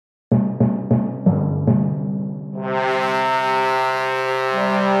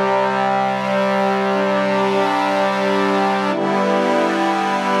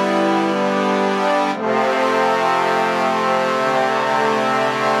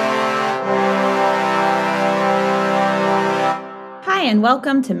Hi, and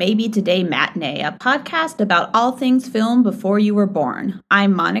welcome to Maybe Today Matinee, a podcast about all things film before you were born.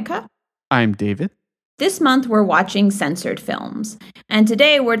 I'm Monica. I'm David. This month we're watching censored films, and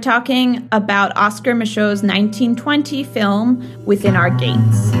today we're talking about Oscar Michaud's 1920 film, Within Our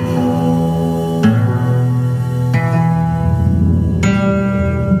Gates.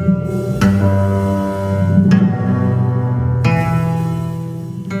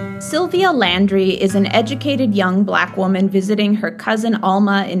 Sylvia Landry is an educated young black woman visiting her cousin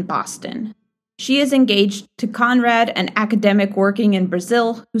Alma in Boston. She is engaged to Conrad, an academic working in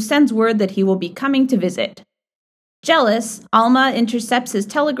Brazil, who sends word that he will be coming to visit. Jealous, Alma intercepts his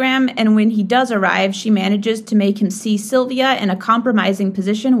telegram, and when he does arrive, she manages to make him see Sylvia in a compromising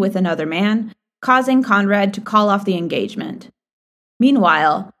position with another man, causing Conrad to call off the engagement.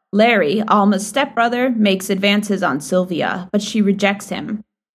 Meanwhile, Larry, Alma's stepbrother, makes advances on Sylvia, but she rejects him.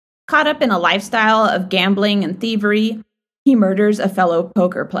 Caught up in a lifestyle of gambling and thievery, he murders a fellow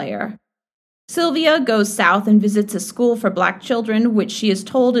poker player. Sylvia goes south and visits a school for black children, which she is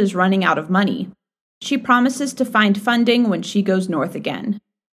told is running out of money. She promises to find funding when she goes north again.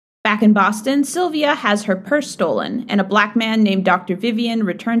 Back in Boston, Sylvia has her purse stolen, and a black man named Dr. Vivian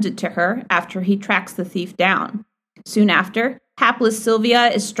returns it to her after he tracks the thief down. Soon after, hapless Sylvia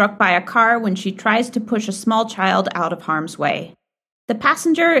is struck by a car when she tries to push a small child out of harm's way. The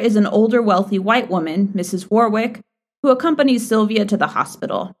passenger is an older, wealthy white woman, Mrs. Warwick, who accompanies Sylvia to the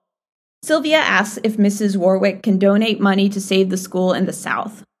hospital. Sylvia asks if Mrs. Warwick can donate money to save the school in the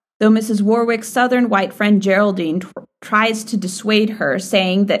South. Though Mrs. Warwick's southern white friend Geraldine tries to dissuade her,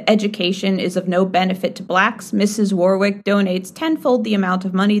 saying that education is of no benefit to blacks, Mrs. Warwick donates tenfold the amount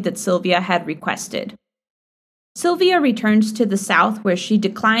of money that Sylvia had requested. Sylvia returns to the South, where she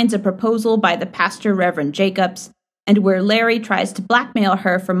declines a proposal by the pastor Reverend Jacobs, and where Larry tries to blackmail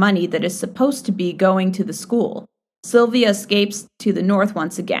her for money that is supposed to be going to the school. Sylvia escapes to the north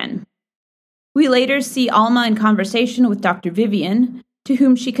once again. We later see Alma in conversation with Dr. Vivian, to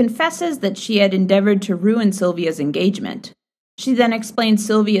whom she confesses that she had endeavored to ruin Sylvia's engagement. She then explains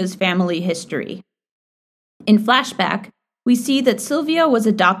Sylvia's family history. In flashback, we see that Sylvia was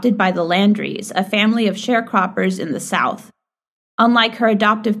adopted by the Landrys, a family of sharecroppers in the South. Unlike her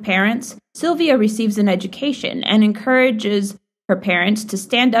adoptive parents, Sylvia receives an education and encourages her parents to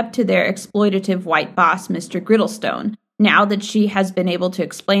stand up to their exploitative white boss, Mr. Griddlestone, now that she has been able to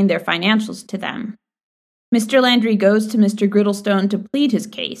explain their financials to them. Mr. Landry goes to Mr. Griddlestone to plead his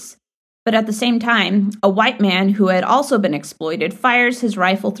case, but at the same time, a white man who had also been exploited fires his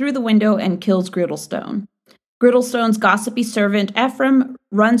rifle through the window and kills Griddlestone. Griddlestone's gossipy servant, Ephraim,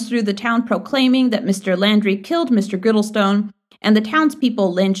 runs through the town proclaiming that Mr. Landry killed Mr. Griddlestone, and the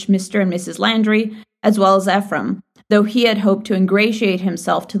townspeople lynch Mr. and Mrs. Landry, as well as Ephraim, though he had hoped to ingratiate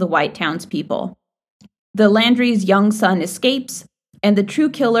himself to the white townspeople. The Landry's young son escapes, and the true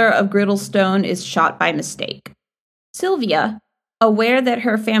killer of Griddlestone is shot by mistake. Sylvia, aware that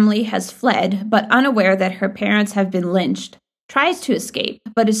her family has fled, but unaware that her parents have been lynched, tries to escape,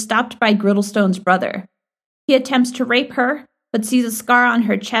 but is stopped by Griddlestone's brother. He attempts to rape her, but sees a scar on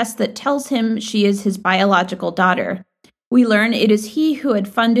her chest that tells him she is his biological daughter. We learn it is he who had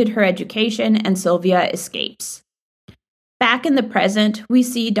funded her education, and Sylvia escapes. Back in the present, we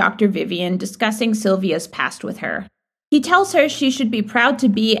see Dr. Vivian discussing Sylvia's past with her. He tells her she should be proud to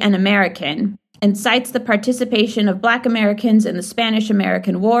be an American, and cites the participation of Black Americans in the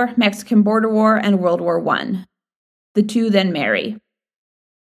Spanish-American War, Mexican Border War, and World War I. The two then marry.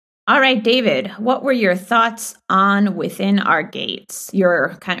 All right, David, what were your thoughts on Within Our Gates?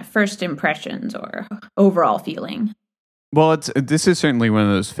 Your kind of first impressions or overall feeling? Well, this is certainly one of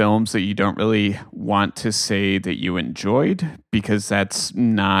those films that you don't really want to say that you enjoyed, because that's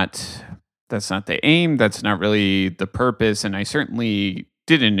not the aim. That's not really the purpose. And I certainly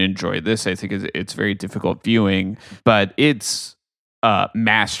didn't enjoy this. I think it's very difficult viewing, but it's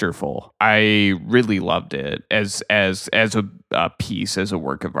masterful. I really loved it as a piece, as a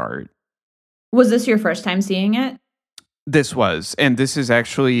work of art. Was this your first time seeing it? This was, and this is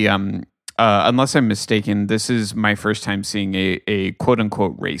actually, unless I'm mistaken, this is my first time seeing a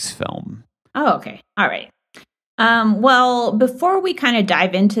quote-unquote race film. Oh, okay. All right. Well, before we kind of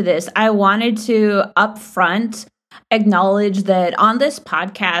dive into this, I wanted to upfront acknowledge that on this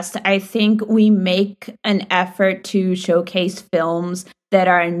podcast, I think we make an effort to showcase films that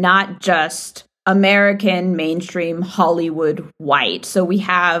are not just American mainstream Hollywood white. So we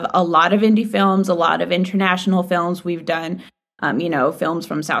have a lot of indie films, a lot of international films. We've done, films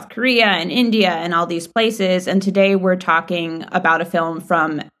from South Korea and India and all these places. And today we're talking about a film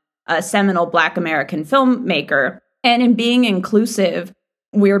from a seminal Black American filmmaker. And in being inclusive,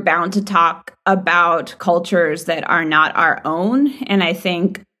 we're bound to talk about cultures that are not our own. And I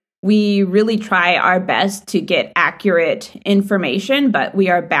think we really try our best to get accurate information, but we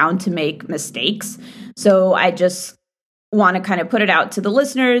are bound to make mistakes. So I just want to kind of put it out to the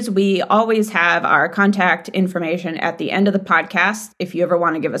listeners. We always have our contact information at the end of the podcast. If you ever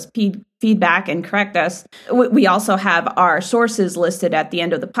want to give us feedback and correct us, we also have our sources listed at the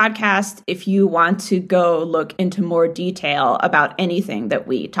end of the podcast if you want to go look into more detail about anything that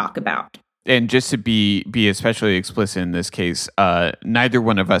we talk about. And just to be especially explicit in this case, neither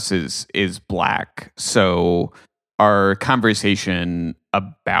one of us is Black, so our conversation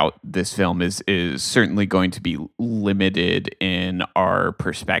about this film is certainly going to be limited in our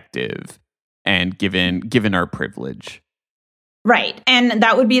perspective and given our privilege. Right. And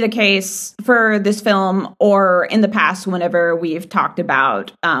that would be the case for this film or in the past whenever we've talked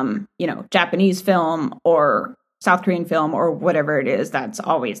about, Japanese film or South Korean film or whatever it is. That's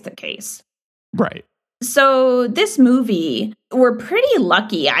always the case. Right. So this movie, we're pretty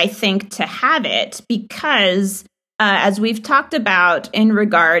lucky, I think, to have it because as we've talked about in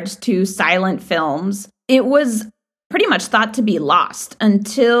regards to silent films, it was pretty much thought to be lost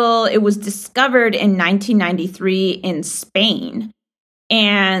until it was discovered in 1993 in Spain.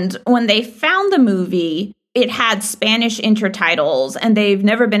 And when they found the movie, it had Spanish intertitles, and they've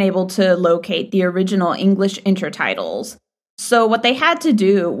never been able to locate the original English intertitles. So what they had to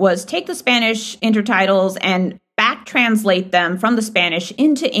do was take the Spanish intertitles and back translate them from the Spanish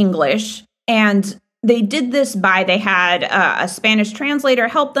into English. And they did this they had a Spanish translator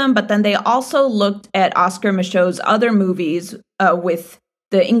help them, but then they also looked at Oscar Michaud's other movies with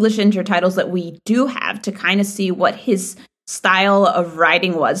the English intertitles that we do have to kind of see what his style of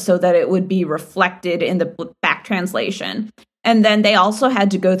writing was so that it would be reflected in the back translation. And then they also had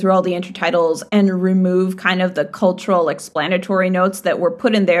to go through all the intertitles and remove kind of the cultural explanatory notes that were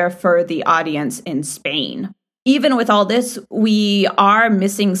put in there for the audience in Spain. Even with all this, we are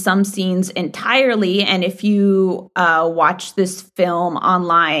missing some scenes entirely. And if you watch this film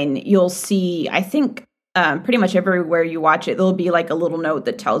online, you'll see, I think, pretty much everywhere you watch it, there'll be like a little note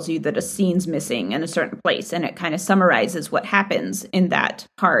that tells you that a scene's missing in a certain place. And it kind of summarizes what happens in that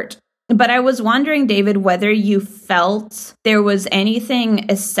part. But I was wondering, David, whether you felt there was anything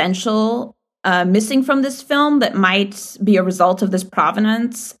essential missing from this film that might be a result of this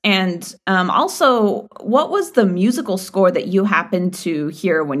provenance, and also, what was the musical score that you happened to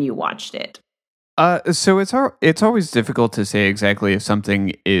hear when you watched it? So it's always difficult to say exactly if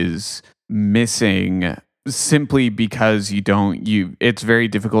something is missing, simply because it's very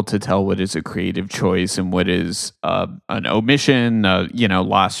difficult to tell what is a creative choice and what is an omission,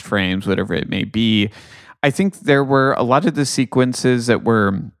 lost frames, whatever it may be. I think there were a lot of the sequences that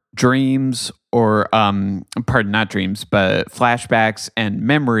were dreams or not dreams, but flashbacks and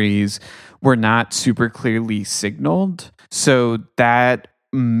memories were not super clearly signaled. So that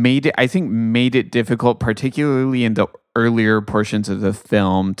made it difficult, particularly in the earlier portions of the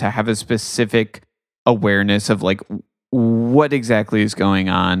film, to have a specific awareness of like what exactly is going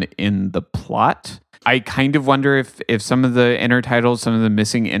on in the plot. I kind of wonder if some of the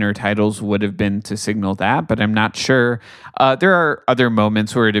missing intertitles would have been to signal that, but I'm not sure. There are other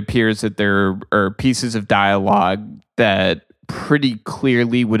moments where it appears that there are pieces of dialogue that pretty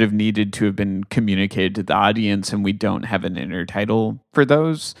clearly would have needed to have been communicated to the audience, and we don't have an intertitle for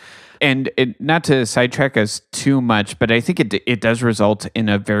those. And not to sidetrack us too much, but I think it does result in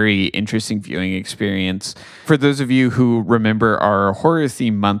a very interesting viewing experience. For those of you who remember our horror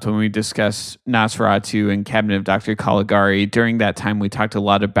theme month when we discussed Nosferatu and Cabinet of Dr. Caligari, during that time we talked a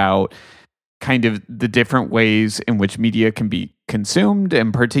lot about kind of the different ways in which media can be consumed,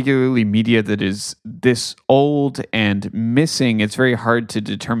 and particularly media that is this old and missing. It's very hard to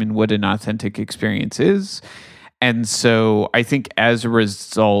determine what an authentic experience is. And so I think as a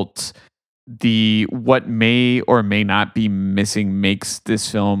result, what may or may not be missing makes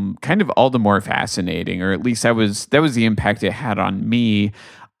this film kind of all the more fascinating, or at least that was the impact it had on me.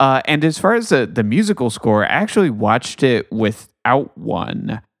 And as far as the musical score, I actually watched it without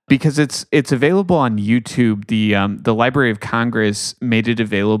one because it's available on YouTube. The Library of Congress made it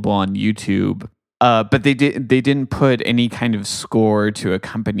available on YouTube, but they didn't put any kind of score to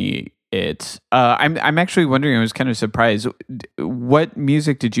accompany it. I'm actually wondering, I was kind of surprised. What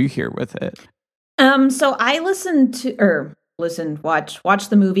music did you hear with it? So I watched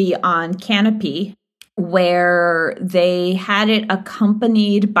the movie on Canopy, where they had it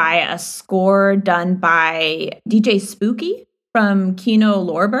accompanied by a score done by DJ Spooky from Kino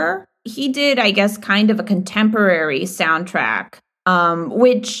Lorber. He did, I guess, kind of a contemporary soundtrack,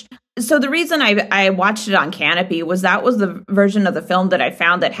 which So the reason I watched it on Canopy was that was the version of the film that I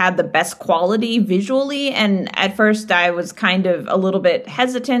found that had the best quality visually. And at first I was kind of a little bit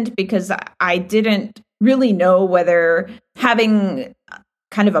hesitant because I didn't really know whether having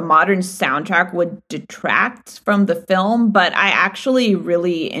kind of a modern soundtrack would detract from the film, but I actually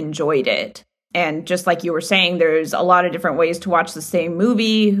really enjoyed it. And just like you were saying, there's a lot of different ways to watch the same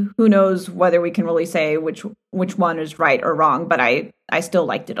movie. Who knows whether we can really say which one is right or wrong, but I still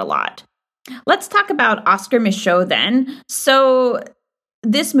liked it a lot. Let's talk about Oscar Michaud then. So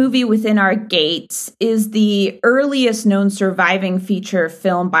this movie, Within Our Gates, is the earliest known surviving feature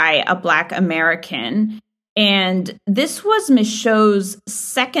film by a Black American. And this was Michaud's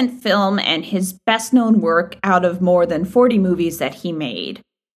second film and his best known work out of more than 40 movies that he made.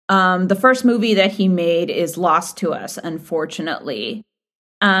 The first movie that he made is lost to us, unfortunately.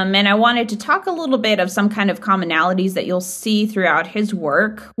 And I wanted to talk a little bit of some kind of commonalities that you'll see throughout his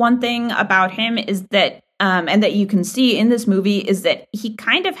work. One thing about him is that, and that you can see in this movie, is that he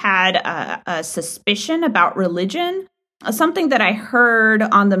kind of had a suspicion about religion. Something that I heard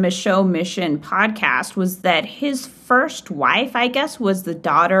on the Michaud Mission podcast was that his first wife, I guess, was the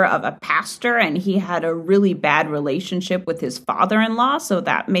daughter of a pastor, and he had a really bad relationship with his father-in-law, so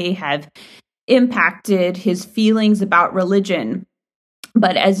that may have impacted his feelings about religion.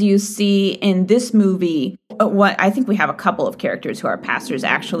 But as you see in this movie, I think we have a couple of characters who are pastors,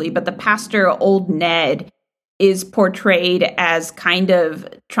 actually, but the pastor, Old Ned, is portrayed as kind of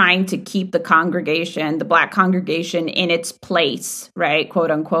trying to keep the congregation, the Black congregation, in its place, right, quote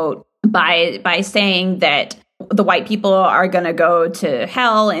unquote, by saying that the white people are going to go to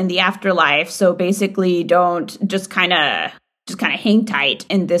hell in the afterlife. So basically, don't just kind of hang tight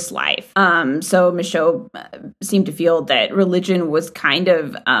in this life. So Michaud seemed to feel that religion was kind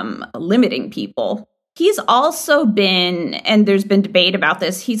of limiting people. He's also been, and there's been debate about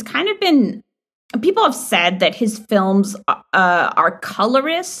this, he's kind of been. People have said that his films are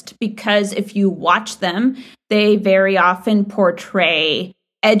colorist because if you watch them, they very often portray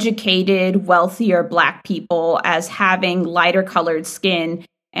educated, wealthier Black people as having lighter colored skin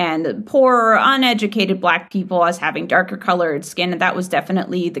and poor, uneducated Black people as having darker colored skin. And that was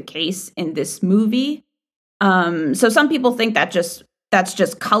definitely the case in this movie. So some people think that's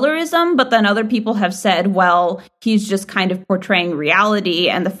just colorism, but then other people have said, well, he's just kind of portraying reality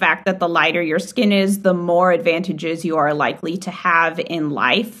and the fact that the lighter your skin is, the more advantages you are likely to have in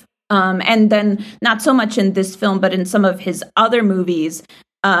life. And then not so much in this film, but in some of his other movies,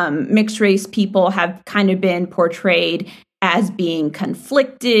 mixed race people have kind of been portrayed as being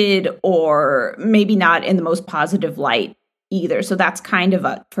conflicted or maybe not in the most positive light either. So that's kind of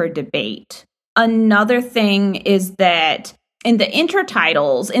up for debate. Another thing is that in the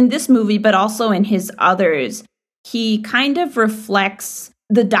intertitles in this movie, but also in his others, he kind of reflects,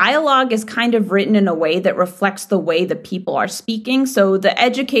 the dialogue is kind of written in a way that reflects the way the people are speaking. So the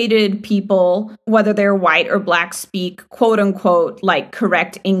educated people, whether they're white or Black, speak quote unquote like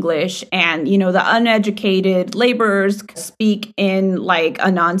correct English. And, you know, the uneducated laborers speak in like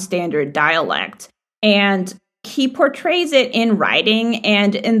a non-standard dialect. And he portrays it in writing.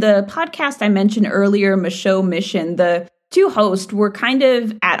 And in the podcast I mentioned earlier, Michaud Mission, the two hosts were kind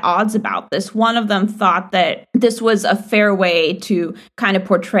of at odds about this. One of them thought that this was a fair way to kind of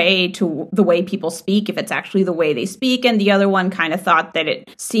portray to the way people speak, if it's actually the way they speak. And the other one kind of thought that it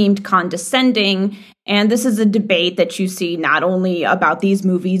seemed condescending. And this is a debate that you see not only about these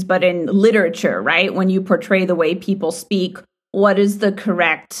movies, but in literature, right? When you portray the way people speak, what is the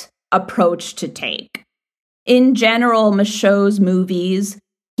correct approach to take? In general, Michaud's movies,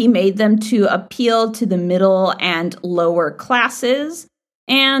 he made them to appeal to the middle and lower classes.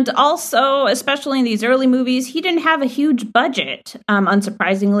 And also, especially in these early movies, he didn't have a huge budget.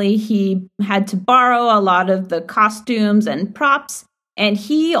 Unsurprisingly, he had to borrow a lot of the costumes and props, and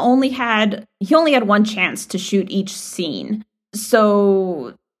he only had one chance to shoot each scene.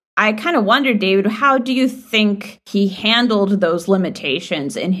 So I kind of wonder, David, how do you think he handled those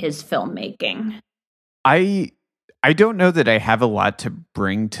limitations in his filmmaking? I don't know that I have a lot to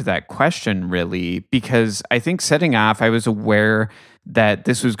bring to that question, really, because I think setting off, I was aware that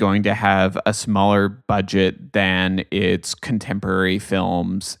this was going to have a smaller budget than its contemporary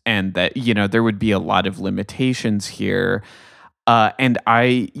films and that, you know, there would be a lot of limitations here. And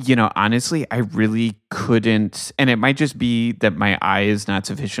honestly, I really couldn't, and it might just be that my eye is not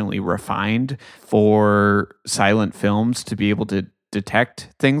sufficiently refined for silent films to be able to detect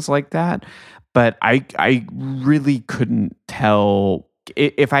things like that. But I really couldn't tell.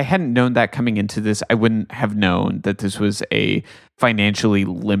 If I hadn't known that coming into this, I wouldn't have known that this was a financially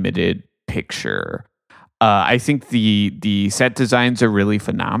limited picture. I think the set designs are really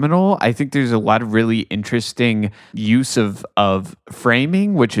phenomenal. I think there's a lot of really interesting use of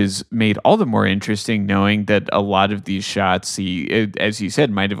framing, which is made all the more interesting knowing that a lot of these shots, as you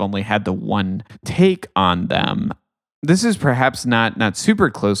said, might have only had the one take on them. This is perhaps not super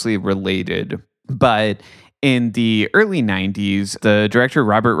closely related, but in the early 90s, the director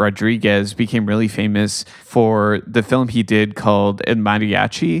Robert Rodriguez became really famous for the film he did called El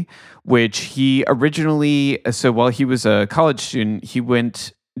Mariachi, which he originally, so while he was a college student, he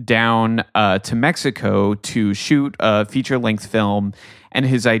went down to Mexico to shoot a feature-length film. And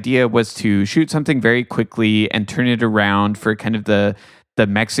his idea was to shoot something very quickly and turn it around for kind of the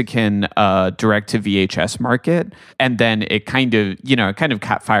Mexican direct-to-VHS market. And then it kind of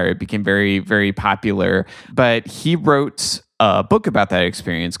caught fire. It became very, very popular. But he wrote a book about that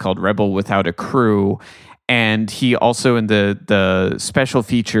experience called Rebel Without a Crew. And he also, in the special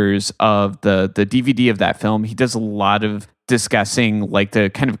features of the DVD of that film, he does a lot of discussing like the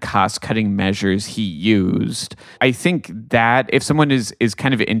kind of cost-cutting measures he used. I think that if someone is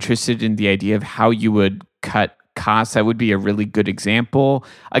kind of interested in the idea of how you would cut costs, that would be a really good example.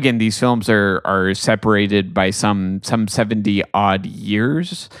 Again, these films are separated by some 70 odd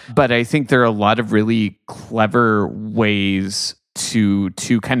years, but I think there are a lot of really clever ways to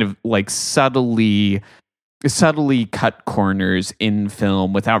kind of like subtly cut corners in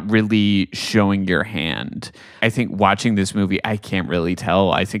film without really showing your hand. I think watching this movie, I can't really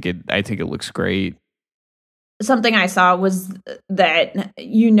tell. I think it looks great. Something I saw was that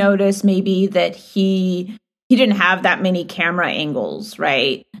you notice maybe that he didn't have that many camera angles,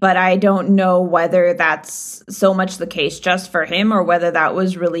 right? But I don't know whether that's so much the case just for him or whether that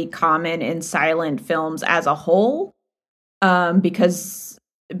was really common in silent films as a whole, because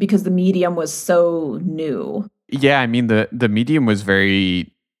the medium was so new. Yeah, I mean the medium was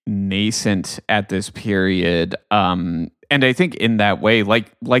very nascent at this period. And I think in that way,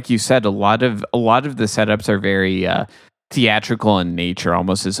 like you said, a lot of the setups are very theatrical in nature,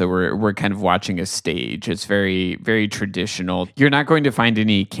 almost as though we're kind of watching a stage. It's very, very traditional. You're not going to find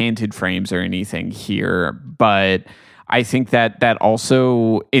any canted frames or anything here, but I think that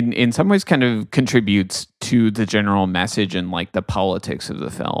also in some ways kind of contributes to the general message and like the politics of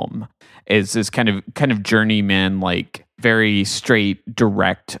the film, is this kind of journeyman, like very straight,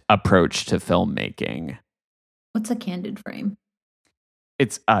 direct approach to filmmaking. What's a candid frame?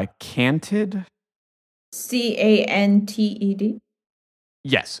 It's a canted. CANTED?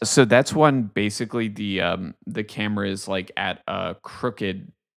 Yes. So that's one, basically the camera is like at a crooked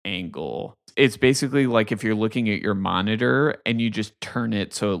angle. It's basically like if you're looking at your monitor and you just turn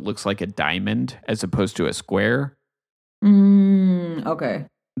it so it looks like a diamond as opposed to a square. Okay.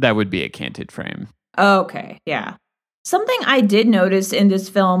 That would be a canted frame. Okay, yeah. Something I did notice in this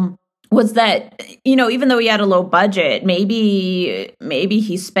film was that, even though he had a low budget, maybe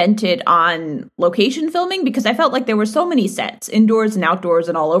he spent it on location filming, because I felt like there were so many sets, indoors and outdoors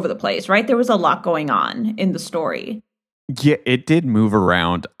and all over the place, right? There was a lot going on in the story. Yeah, it did move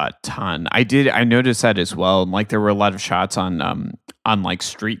around a ton. I noticed that as well. Like there were a lot of shots on like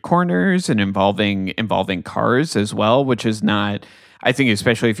street corners and involving cars as well, which is not, I think,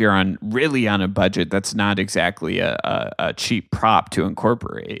 especially if you're on a budget, that's not exactly a cheap prop to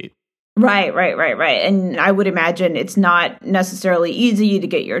incorporate. Right. And I would imagine it's not necessarily easy to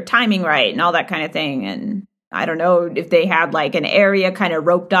get your timing right and all that kind of thing. And I don't know if they had like an area kind of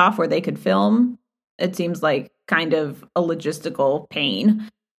roped off where they could film. It seems like kind of a logistical pain.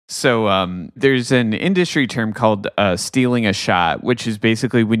 So there's an industry term called stealing a shot, which is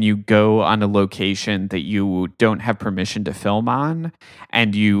basically when you go on a location that you don't have permission to film on,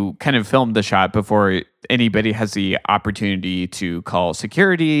 and you kind of film the shot before anybody has the opportunity to call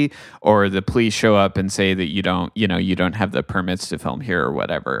security or the police show up and say that you don't have the permits to film here or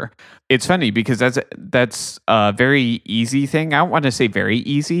whatever. It's funny because that's a very easy thing. I don't want to say very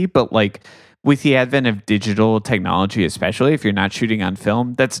easy, but like, with the advent of digital technology, especially if you're not shooting on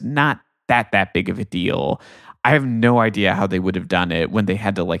film, that's not that big of a deal. I have no idea how they would have done it when they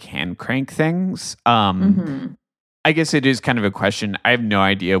had to like hand crank things. I guess it is kind of a question. I have no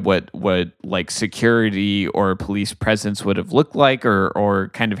idea what like security or police presence would have looked like,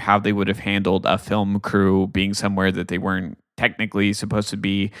 or kind of how they would have handled a film crew being somewhere that they weren't technically supposed to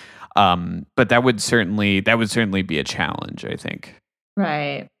be. But that would certainly be a challenge, I think.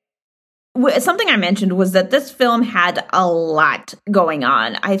 Right. Something I mentioned was that this film had a lot going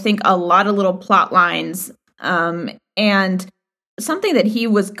on. I think a lot of little plot lines. And something that he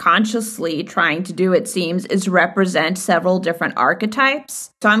was consciously trying to do, it seems, is represent several different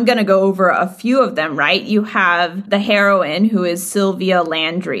archetypes. So I'm going to go over a few of them, right? You have the heroine, who is Sylvia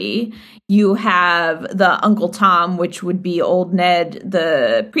Landry. You have the Uncle Tom, which would be old Ned,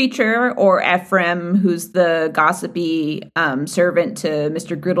 the preacher, or Ephraim, who's the gossipy servant to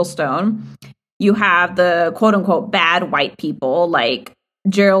Mr. Griddlestone. You have the quote-unquote bad white people, like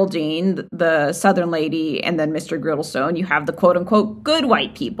Geraldine, the Southern lady, and then Mr. Griddlestone. You have the quote-unquote good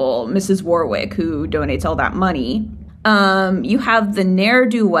white people, Mrs. Warwick, who donates all that money. You have the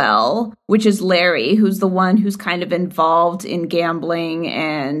ne'er-do-well, which is Larry, who's the one who's kind of involved in gambling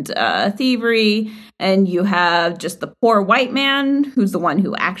and thievery. And you have just the poor white man, who's the one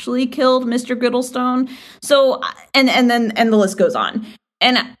who actually killed Mr. Griddlestone. So, and the list goes on.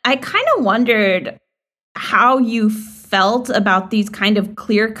 And I kind of wondered how you felt about these kind of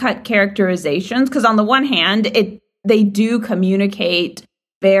clear-cut characterizations, because on the one hand, they do communicate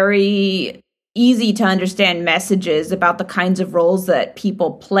very easy to understand messages about the kinds of roles that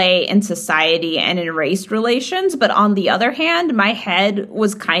people play in society and in race relations. But on the other hand, my head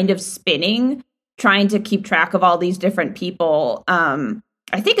was kind of spinning trying to keep track of all these different people.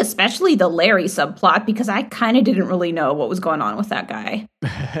 I think especially the Larry subplot, because I kind of didn't really know what was going on with that guy.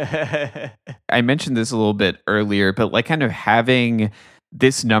 I mentioned this a little bit earlier, but like kind of having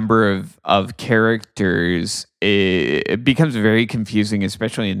this number of characters, it becomes very confusing,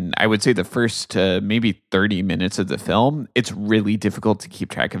 especially in, I would say, the first maybe 30 minutes of the film. It's really difficult to keep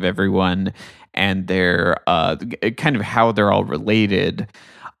track of everyone and their kind of how they're all related.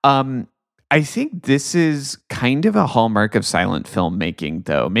 I think this is kind of a hallmark of silent filmmaking,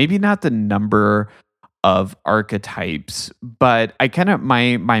 though. Maybe not the number of archetypes, but I kind of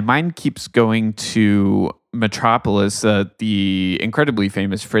my mind keeps going to Metropolis, the incredibly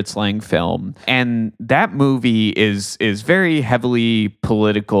famous Fritz Lang film, and that movie is very heavily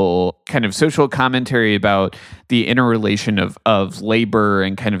political, kind of social commentary about the interrelation of labor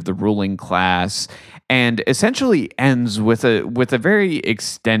and kind of the ruling class, and essentially ends with a very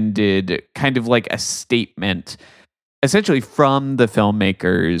extended kind of like a statement, essentially from the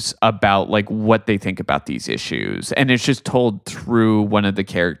filmmakers about like what they think about these issues. And it's just told through one of the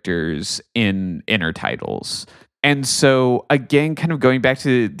characters in inner titles. And so again, kind of going back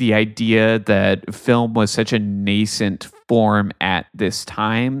to the idea that film was such a nascent form at this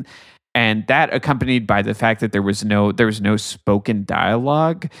time, and that accompanied by the fact that there was no spoken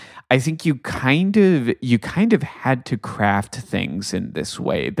dialogue, I think you kind of had to craft things in this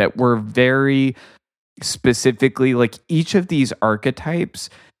way that were very specifically, like each of these archetypes,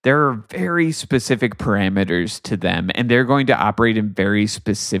 there are very specific parameters to them, and they're going to operate in very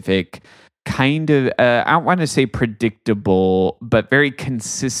specific kind of, I don't want to say predictable, but very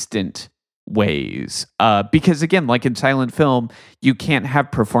consistent ways. Because again, like in silent film, you can't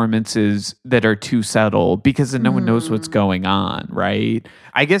have performances that are too subtle because then no one knows what's going on, right?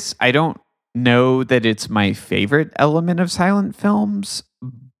 I guess I don't know that it's my favorite element of silent films,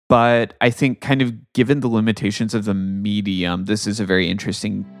 but I think kind of given the limitations of the medium, this is a very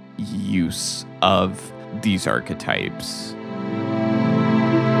interesting use of these archetypes.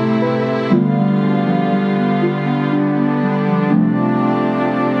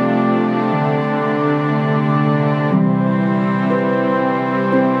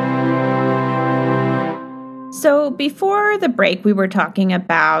 So before the break, we were talking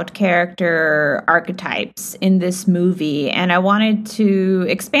about character archetypes in this movie, and I wanted to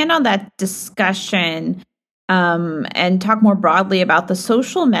expand on that discussion and talk more broadly about the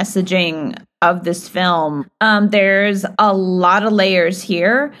social messaging of this film. There's a lot of layers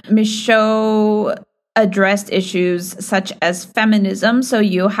here. Michaud addressed issues such as feminism. So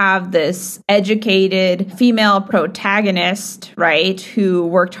you have this educated female protagonist, right, who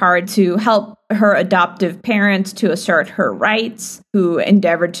worked hard to help her adoptive parents to assert her rights, who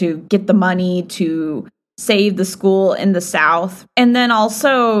endeavored to get the money to save the school in the South. And then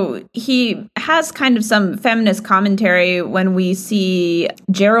also he has kind of some feminist commentary when we see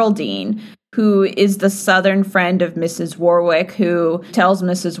Geraldine, who is the Southern friend of Mrs. Warwick, who tells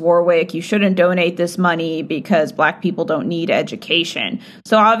Mrs. Warwick, you shouldn't donate this money because Black people don't need education.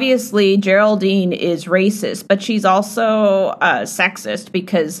 So obviously Geraldine is racist, but she's also sexist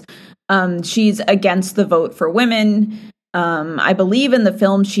because she's against the vote for women. I believe in the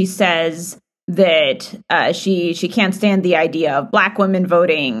film she says that she can't stand the idea of Black women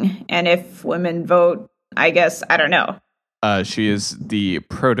voting. And if women vote, I guess, I don't know. She is the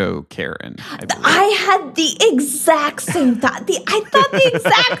proto Karen, I believe. I had the exact same thought. I thought the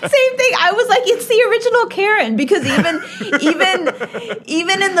exact same thing. I was like, it's the original Karen, because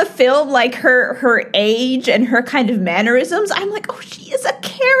even in the film, like her age and her kind of mannerisms, I'm like, oh, she is a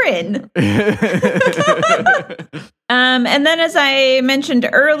Karen. And then, as I mentioned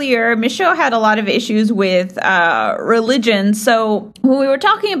earlier, Michaud had a lot of issues with religion. So when we were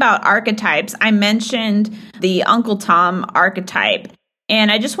talking about archetypes, I mentioned the Uncle Tom archetype. And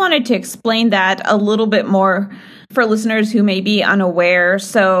I just wanted to explain that a little bit more for listeners who may be unaware.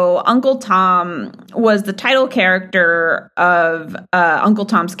 So Uncle Tom was the title character of Uncle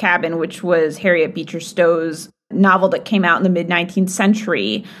Tom's Cabin, which was Harriet Beecher Stowe's novel that came out in the mid-19th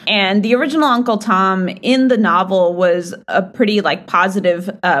century. And the original Uncle Tom in the novel was a pretty positive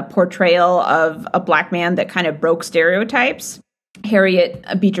portrayal of a Black man that kind of broke stereotypes. Harriet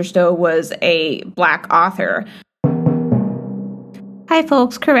Beecher Stowe was a Black author. Hi,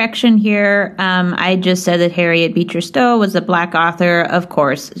 folks. Correction here. I just said that Harriet Beecher Stowe was a Black author. Of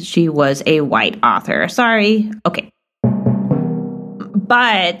course, she was a white author. Sorry. Okay.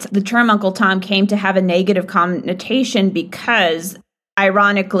 But the term Uncle Tom came to have a negative connotation because,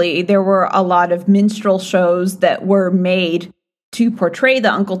 ironically, there were a lot of minstrel shows that were made to portray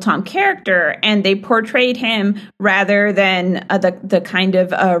the Uncle Tom character, and they portrayed him rather than the kind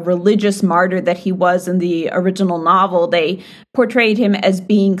of religious martyr that he was in the original novel. They portrayed him as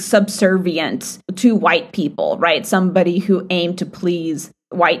being subservient to white people, right? Somebody who aimed to please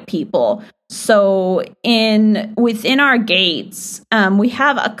white people. So within our gates, we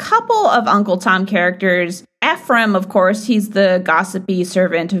have a couple of Uncle Tom characters. Ephraim, of course, he's the gossipy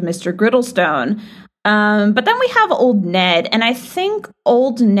servant of Mr. Griddlestone. But then we have Old Ned, and I think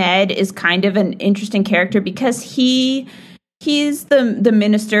Old Ned is kind of an interesting character because he's the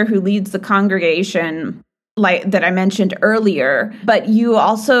minister who leads the congregation, like that I mentioned earlier. But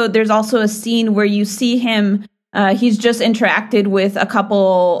there's also a scene where you see him. He's just interacted with a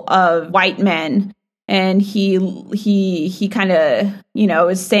couple of white men, and he kind of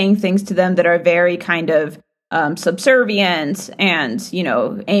is saying things to them that are very kind of subservient and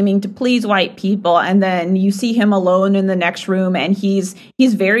aiming to please white people. And then you see him alone in the next room, and he's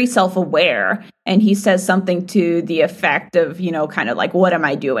very self-aware, and he says something to the effect of kind of like, what am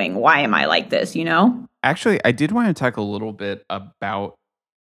I doing? Why am I like this? Actually, I did want to talk a little bit about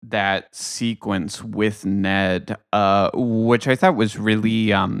that sequence with Ned, which I thought was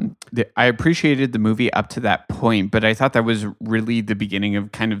really, I appreciated the movie up to that point, but I thought that was really the beginning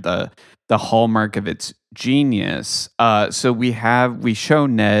of kind of the hallmark of its genius. So we show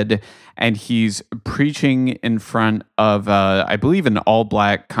Ned, and he's preaching in front of, I believe, an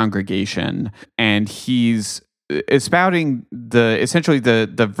all-Black congregation, and he's espouting essentially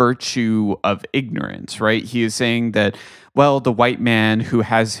the virtue of ignorance, right? He is saying that, well, the white man who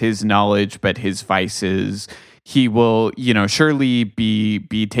has his knowledge but his vices, he will, surely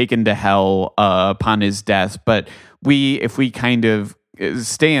be taken to hell upon his death. But if we kind of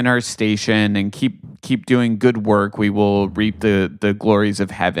stay in our station and keep doing good work, we will reap the glories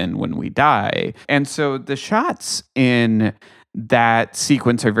of heaven when we die. And so the shots in that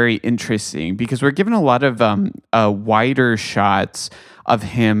sequence are very interesting because we're given a lot of wider shots of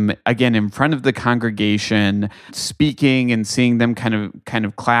him, again, in front of the congregation, speaking and seeing them kind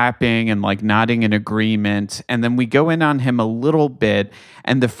of clapping and like nodding in agreement. And then we go in on him a little bit,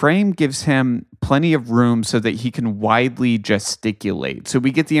 and the frame gives him plenty of room so that he can widely gesticulate. So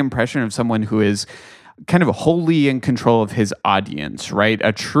we get the impression of someone who is kind of wholly in control of his audience, right?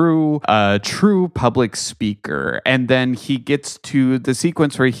 A true public speaker. And then he gets to the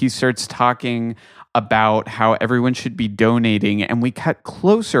sequence where he starts talking about how everyone should be donating, and we cut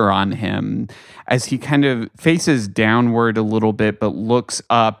closer on him as he kind of faces downward a little bit, but looks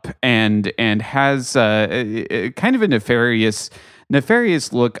up and has kind of a nefarious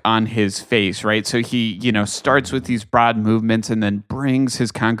look on his face, right? So he, starts with these broad movements and then brings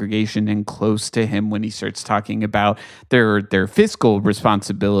his congregation in close to him when he starts talking about their fiscal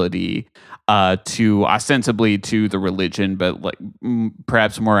responsibility to ostensibly to the religion, but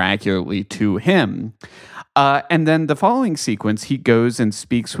perhaps more accurately to him. And then the following sequence, he goes and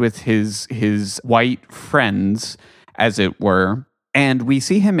speaks with his white friends, as it were, and we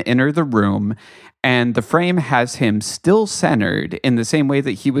see him enter the room, and the frame has him still centered in the same way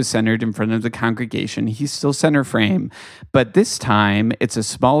that he was centered in front of the congregation. He's still center frame, but this time it's a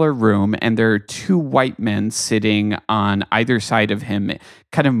smaller room, and there are two white men sitting on either side of him,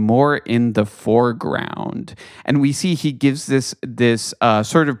 kind of more in the foreground. And we see he gives this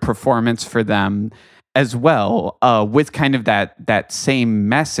sort of performance for them as well, with kind of that same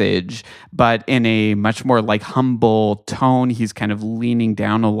message, but in a much more like humble tone. He's kind of leaning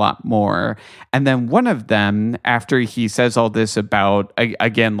down a lot more. And then one of them, after he says all this about,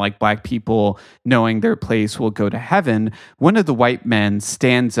 again, like black people knowing their place will go to heaven, one of the white men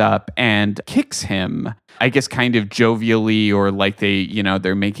stands up and kicks him, I guess kind of jovially, or like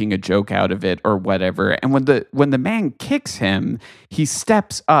they're making a joke out of it or whatever. And when the man kicks him, he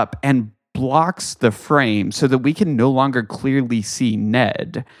steps up and blocks the frame so that we can no longer clearly see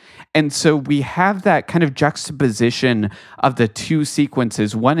Ned. And so we have that kind of juxtaposition of the two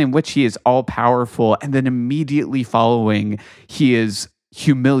sequences, one in which he is all powerful, and then immediately following, he is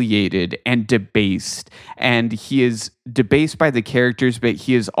humiliated and debased. And he is debased by the characters, but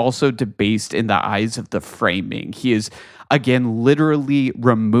he is also debased in the eyes of the framing. He is, again, literally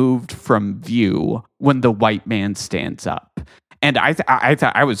removed from view when the white man stands up. And I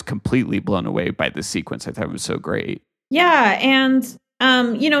thought I was completely blown away by this sequence. I thought it was so great. Yeah, and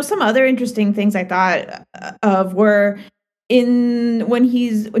some other interesting things I thought of were when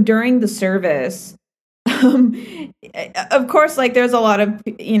he's during the service. Of course, like there's a lot of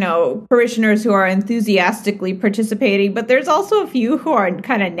parishioners who are enthusiastically participating, but there's also a few who are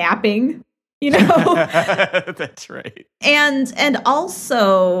kind of napping. That's right. And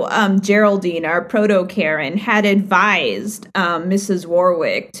also Geraldine, our proto Karen, had advised Mrs.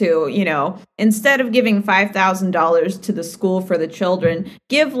 Warwick to, instead of giving $5,000 to the school for the children,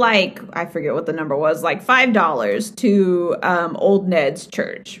 give I forget what the number was, like $5 to Old Ned's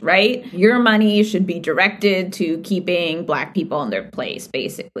church, right? Your money should be directed to keeping black people in their place,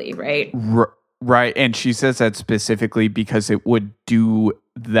 basically, right? Right. And she says that specifically because it would do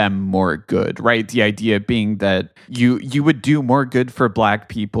them more good, right? The idea being that you would do more good for black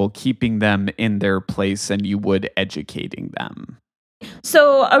people keeping them in their place than you would educating them.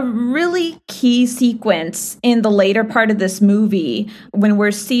 So a really key sequence in the later part of this movie, when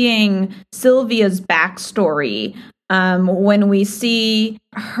we're seeing Sylvia's backstory, when we see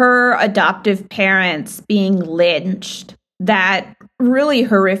her adoptive parents being lynched, that really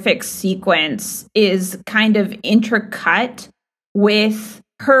horrific sequence is kind of intercut with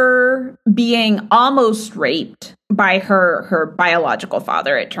her being almost raped by her biological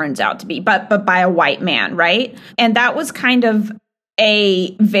father, it turns out to be, but by a white man, right? And that was kind of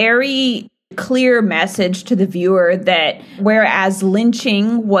a very clear message to the viewer that whereas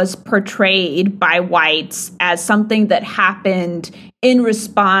lynching was portrayed by whites as something that happened in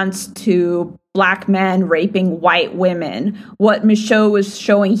response to black men raping white women, what Michaud was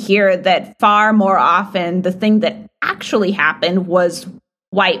showing here that far more often the thing that actually happened was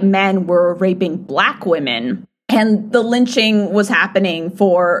white men were raping black women. And the lynching was happening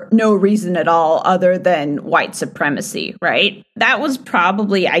for no reason at all other than white supremacy, right? That was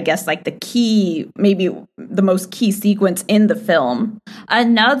probably, I guess, like the key, maybe the most key sequence in the film.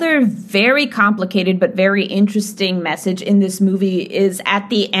 Another very complicated but very interesting message in this movie is at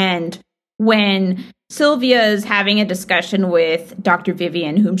the end when Sylvia is having a discussion with Dr.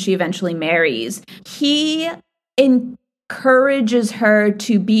 Vivian, whom she eventually marries. He encourages her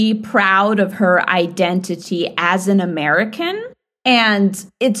to be proud of her identity as an American. And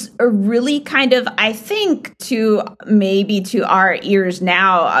it's a really kind of, I think, to our ears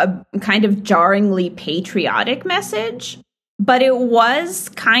now, a kind of jarringly patriotic message. But it was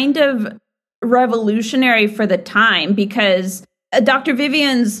kind of revolutionary for the time because Dr.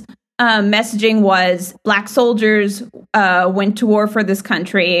 Vivian's messaging was black soldiers went to war for this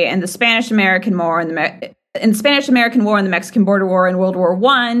country, and the Spanish-American War and the Spanish-American War and the Mexican Border War and World War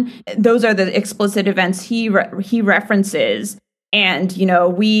I. Those are the explicit events he references. And,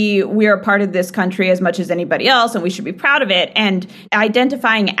 we are part of this country as much as anybody else, and we should be proud of it. And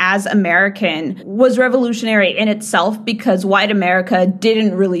identifying as American was revolutionary in itself because white America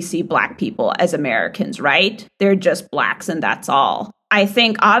didn't really see black people as Americans, right? They're just blacks, and that's all. I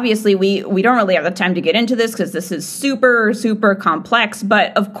think, obviously, we don't really have the time to get into this because this is super, super complex.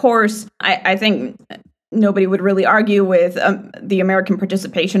 But, of course, I think nobody would really argue with the American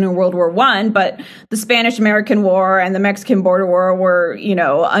participation in World War I, but the Spanish-American War and the Mexican Border War were,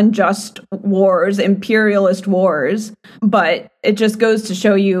 unjust wars, imperialist wars. But it just goes to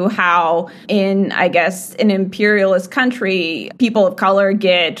show you how in, I guess, an imperialist country, people of color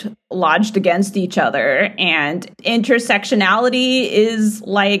get lodged against each other, and intersectionality is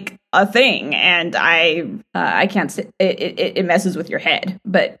like a thing. And I can't say it messes with your head,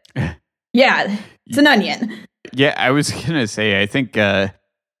 but yeah, it's an onion. Yeah, I was gonna say, I think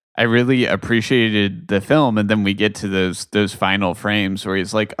I really appreciated the film, and then we get to those final frames where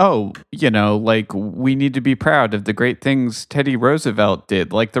he's like, "Oh, like we need to be proud of the great things Teddy Roosevelt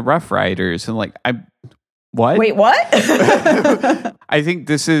did, like the Rough Riders," and like what? Wait, what? I think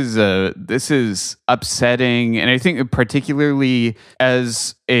this is upsetting, and I think particularly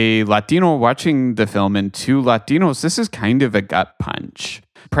as a Latino watching the film and two Latinos, this is kind of a gut punch.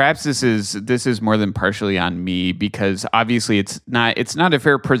 Perhaps this is more than partially on me, because obviously it's not a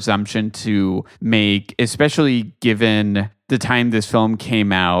fair presumption to make, especially given the time this film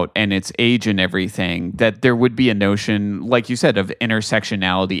came out and its age and everything, that there would be a notion, like you said, of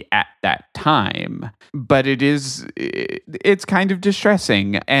intersectionality at that time. But it's kind of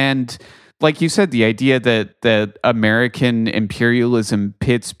distressing. And like you said, the idea that American imperialism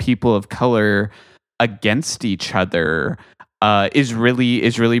pits people of color against each other is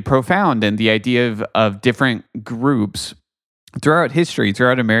really profound. And the idea of different groups throughout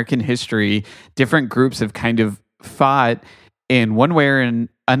American history, different groups have kind of fought in one way or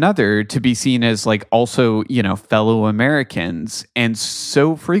another to be seen as like also, fellow Americans. And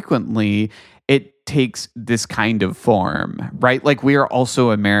so frequently it takes this kind of form, right? Like we are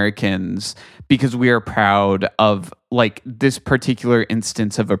also Americans because we are proud of like this particular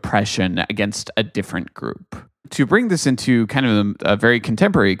instance of oppression against a different group. To bring this into kind of a very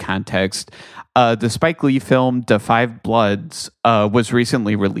contemporary context, the Spike Lee film Da 5 Bloods was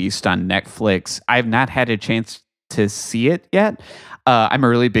recently released on Netflix. I've not had a chance to see it yet. I'm a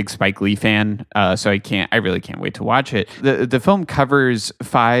really big Spike Lee fan, so I really can't wait to watch it. The film covers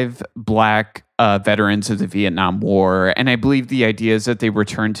 5 Black veterans of the Vietnam War, and I believe the idea is that they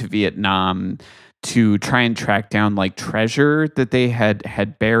returned to Vietnam to try and track down like treasure that they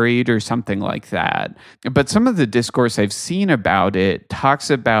had buried or something like that. But some of the discourse I've seen about it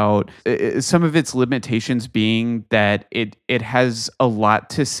talks about some of its limitations being that it has a lot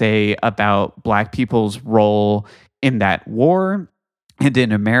to say about Black people's role in that war and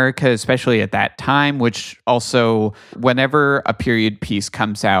in America, especially at that time, which also, whenever a period piece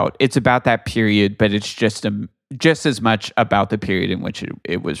comes out, it's about that period, but it's just as much about the period in which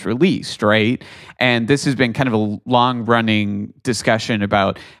it was released, right? And this has been kind of a long-running discussion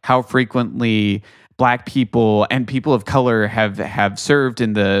about how frequently Black people and people of color have served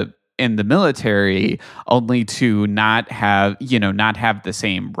in the military, only to not have the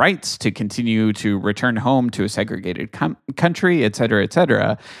same rights to continue to return home to a segregated country, et cetera, et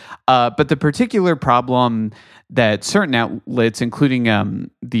cetera. But the particular problem that certain outlets, including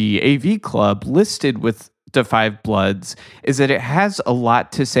the AV Club, listed with Da 5 Bloods is that it has a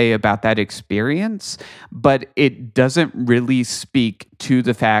lot to say about that experience, but it doesn't really speak to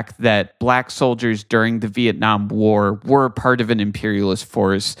the fact that Black soldiers during the Vietnam War were part of an imperialist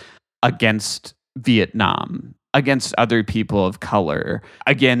force against Vietnam, against other people of color.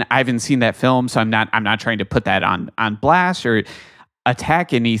 Again, I haven't seen that film, so I'm not trying to put that on blast or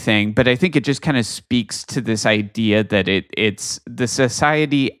attack anything, but I think it just kind of speaks to this idea that it's the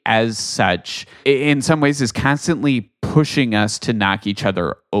society as such in some ways is constantly pushing us to knock each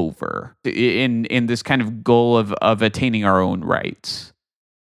other over in this kind of goal of attaining our own rights.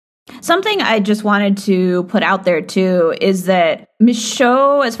 Something I just wanted to put out there, too, is that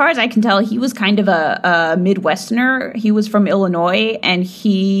Michaud, as far as I can tell, he was kind of a Midwesterner. He was from Illinois, and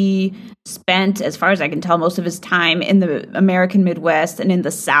he spent, as far as I can tell, most of his time in the American Midwest and in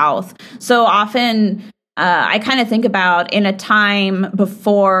the South. So often I kind of think about in a time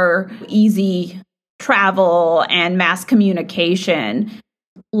before easy travel and mass communication,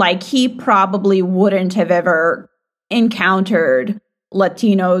 like he probably wouldn't have ever encountered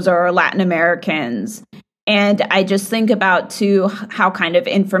Latinos or Latin Americans. And I just think about, too, how kind of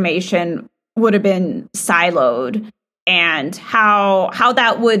information would have been siloed and how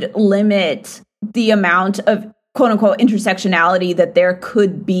that would limit the amount of quote unquote intersectionality that there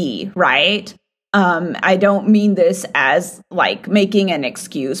could be, right? I don't mean this as like making an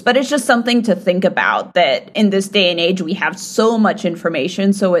excuse, but it's just something to think about, that in this day and age, we have so much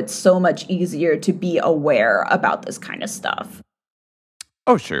information, so it's so much easier to be aware about this kind of stuff.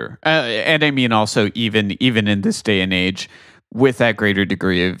 Oh, sure. And I mean, also, even in this day and age, with that greater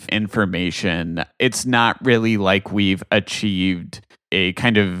degree of information, it's not really like we've achieved a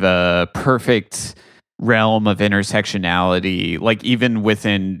kind of perfect realm of intersectionality, like even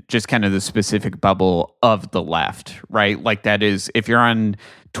within just kind of the specific bubble of the left, right? Like that is, if you're on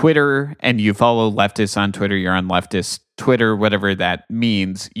Twitter and you follow leftists on Twitter, you're on leftist Twitter, whatever that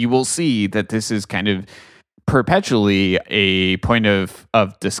means, you will see that this is kind of perpetually a point of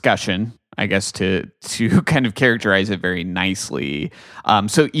discussion, I guess, to kind of characterize it very nicely.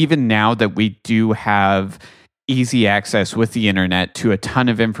 So even now that we do have easy access with the internet to a ton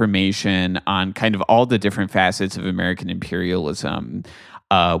of information on kind of all the different facets of American imperialism,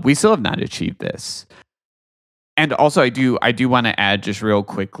 we still have not achieved this. And also, I do want to add just real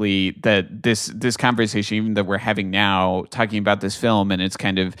quickly that this conversation, even that we're having now, talking about this film and its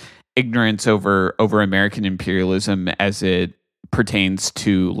kind of ignorance over American imperialism as it pertains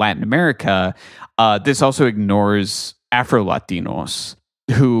to Latin America, this also ignores Afro-Latinos,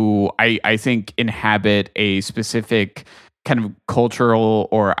 who I think inhabit a specific kind of cultural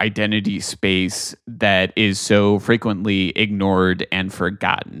or identity space that is so frequently ignored and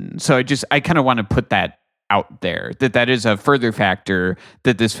forgotten. So I kind of want to put that out there, that is a further factor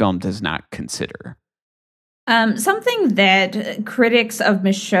that this film does not consider. Something that critics of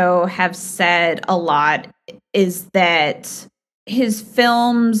Michaud have said a lot is that his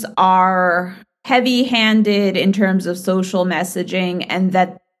films are heavy-handed in terms of social messaging, and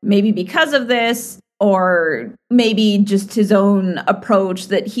that maybe because of this, or maybe just his own approach,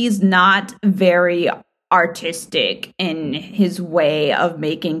 that he's not very artistic in his way of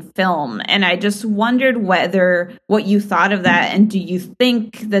making film. And I just wondered what you thought of that, and do you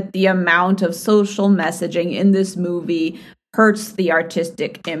think that the amount of social messaging in this movie hurts the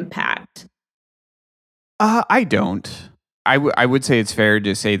artistic impact? I don't. I would say it's fair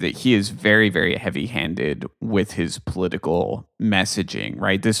to say that he is very, very heavy-handed with his political messaging,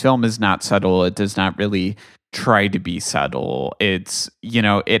 right? This film is not subtle. It does not really try to be subtle. It's,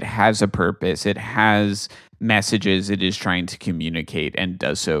 it has a purpose. It has messages it is trying to communicate, and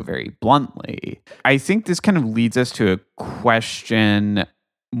does so very bluntly. I think this kind of leads us to a question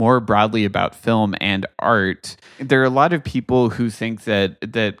more broadly about film and art. There are a lot of people who think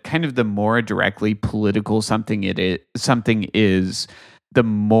that kind of the more directly political something is, the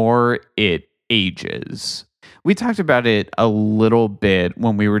more it ages. We talked about it a little bit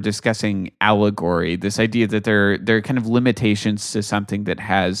when we were discussing allegory, this idea that there are kind of limitations to something that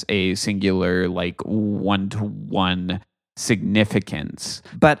has a singular, like, one-to-one significance.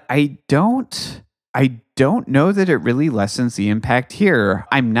 But I don't know that it really lessens the impact here.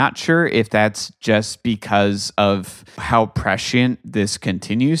 I'm not sure if that's just because of how prescient this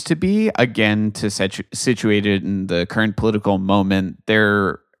continues to be. Again, to situate it in the current political moment,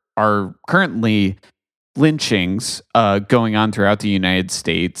 there are currently lynchings going on throughout the United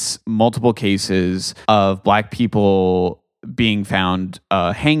States, multiple cases of Black people being found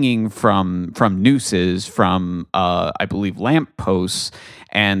hanging from nooses from I believe lampposts,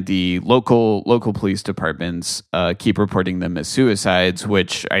 and the local police departments keep reporting them as suicides,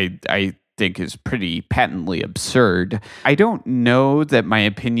 which I think is pretty patently absurd. I don't know that my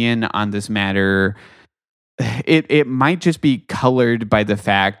opinion on this matter, it might just be colored by the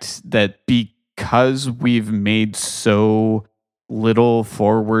fact that because we've made so little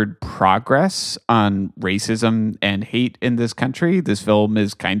forward progress on racism and hate in this country, this film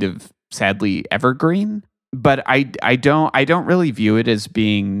is kind of sadly evergreen. But I don't really view it as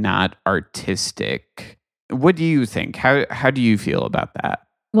being not artistic. What do you think? How do you feel about that?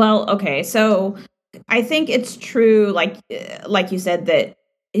 Well, okay, so I think it's true, like you said, that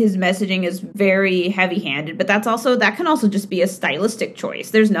his messaging is very heavy-handed, but that can also just be a stylistic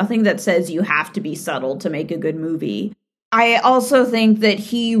choice. There's nothing that says you have to be subtle to make a good movie. I also think that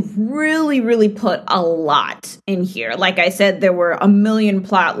he really, really put a lot in here. Like I said, there were a million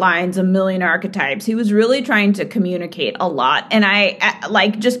plot lines, a million archetypes. He was really trying to communicate a lot. And I,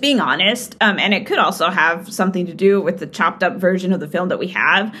 like, just being honest, and it could also have something to do with the chopped up version of the film that we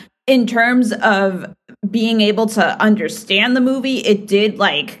have. In terms of being able to understand the movie, it did,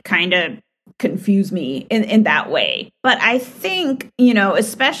 like, kind of confuse me in that way. But I think,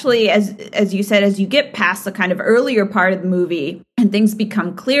 especially as you said, as you get past the kind of earlier part of the movie and things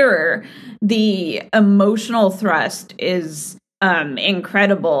become clearer, the emotional thrust is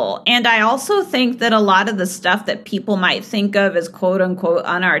incredible. And I also think that a lot of the stuff that people might think of as quote unquote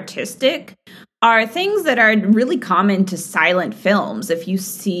unartistic are things that are really common to silent films. If you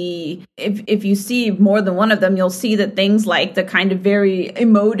see more than one of them, you'll see that things like the kind of very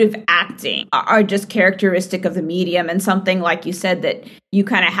emotive acting are just characteristic of the medium, and something, like you said, that you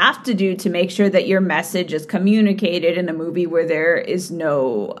kind of have to do to make sure that your message is communicated in a movie where there's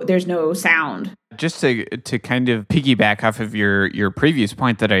no sound. Just to kind of piggyback off of your previous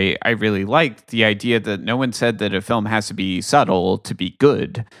point that I really liked, the idea that no one said that a film has to be subtle to be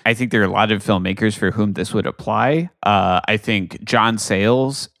good. I think there are a lot of filmmakers for whom this would apply. I think John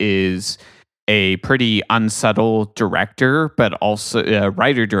Sayles is a pretty unsubtle director, but also a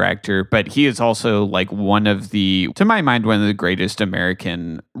writer director. But he is also like one of the, to my mind, one of the greatest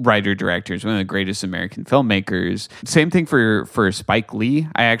American writer directors, one of the greatest American filmmakers. Same thing for Spike Lee.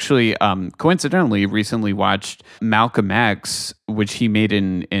 I actually coincidentally recently watched Malcolm X, which he made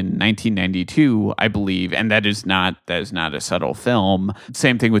in 1992, I believe, and that is not a subtle film.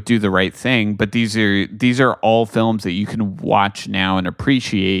 Same thing with Do the Right Thing, but these are all films that you can watch now and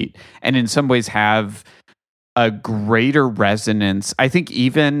appreciate, and in some ways have a greater resonance. I think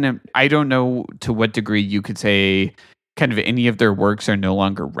even, I don't know to what degree you could say kind of any of their works are no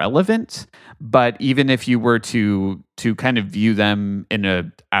longer relevant, but even if you were to kind of view them in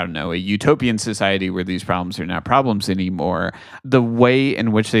a utopian society where these problems are not problems anymore, the way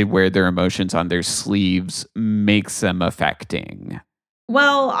in which they wear their emotions on their sleeves makes them affecting.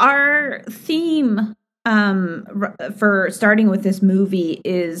 Well, our theme for starting with this movie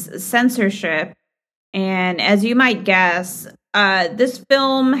is censorship. And as you might guess, this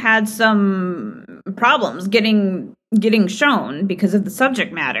film had some problems getting shown because of the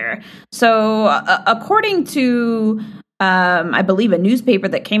subject matter. So according to, I believe, a newspaper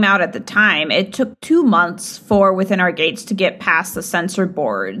that came out at the time, it took 2 months for Within Our Gates to get past the censor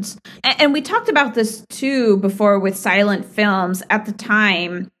boards. And we talked about this too before with silent films. At the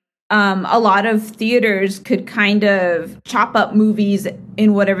time, a lot of theaters could kind of chop up movies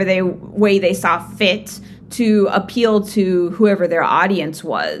in whatever way they saw fit to appeal to whoever their audience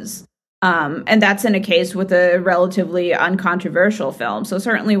was. And that's in a case with a relatively uncontroversial film. So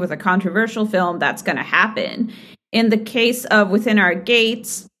certainly with a controversial film, that's going to happen. In the case of Within Our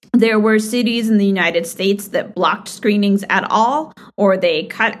Gates, there were cities in the United States that blocked screenings at all, or they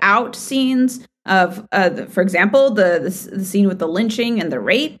cut out scenes of, for example, the scene with the lynching and the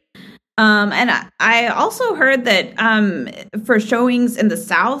rape. And I also heard that for showings in the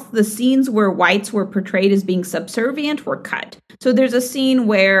South, the scenes where whites were portrayed as being subservient were cut. So there's a scene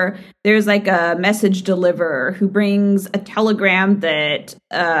where there's like a message deliverer who brings a telegram that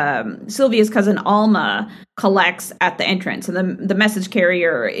Sylvia's cousin Alma collects at the entrance. And the message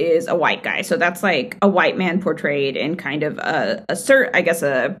carrier is a white guy. So that's like a white man portrayed in kind of a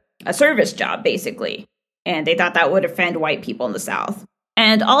service job, basically. And they thought that would offend white people in the South.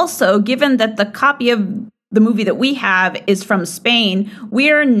 And also, given that the copy of the movie that we have is from Spain,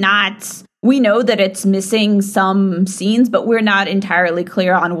 we know that it's missing some scenes, but we're not entirely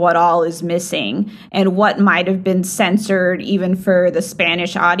clear on what all is missing and what might have been censored even for the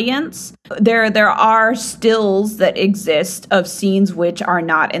Spanish audience. There are stills that exist of scenes which are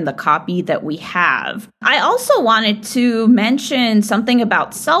not in the copy that we have. I also wanted to mention something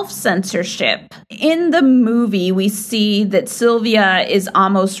about self-censorship. In the movie, we see that Sylvia is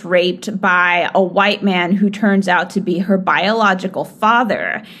almost raped by a white man who turns out to be her biological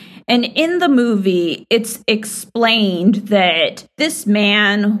father. And in the movie, it's explained that this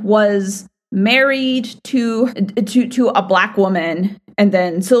man was married to a black woman, and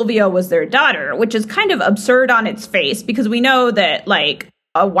then Sylvia was their daughter, which is kind of absurd on its face because we know that, like,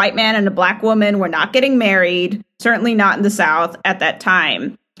 a white man and a black woman were not getting married, certainly not in the South at that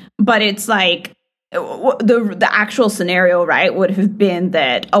time. But it's like, the actual scenario, right, would have been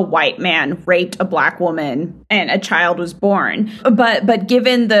that a white man raped a black woman and a child was born. But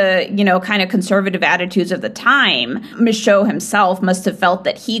given the, kind of conservative attitudes of the time, Michaud himself must have felt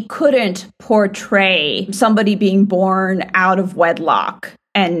that he couldn't portray somebody being born out of wedlock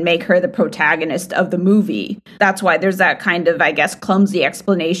and make her the protagonist of the movie. That's why there's that kind of, I guess, clumsy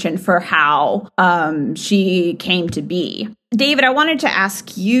explanation for how she came to be. David, I wanted to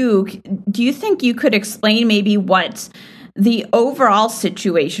ask you, do you think you could explain maybe what the overall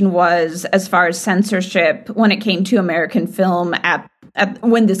situation was as far as censorship when it came to American film at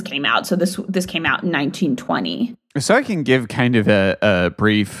when this came out? So this came out in 1920. So I can give kind of a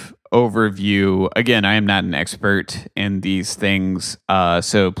brief overview. Again, I am not an expert in these things,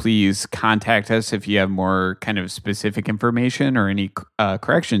 so please contact us if you have more kind of specific information or any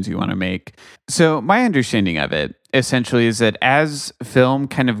corrections you want to make. So my understanding of it essentially is that as film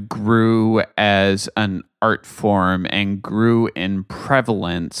kind of grew as an art form and grew in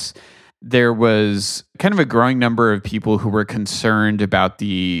prevalence, there was kind of a growing number of people who were concerned about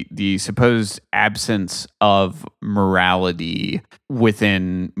the supposed absence of morality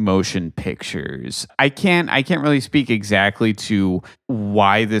within motion pictures. I can't really speak exactly to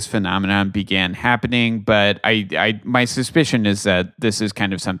why this phenomenon began happening, but I my suspicion is that this is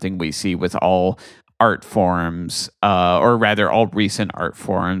kind of something we see with all art forms, or rather all recent art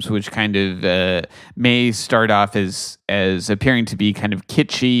forms, which kind of may start off as appearing to be kind of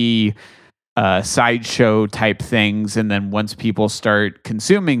kitschy, sideshow type things. And then once people start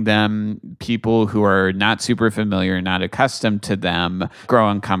consuming them, people who are not super familiar, not accustomed to them, grow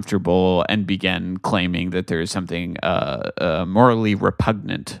uncomfortable and begin claiming that there is something morally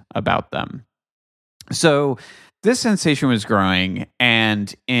repugnant about them. So this sensation was growing.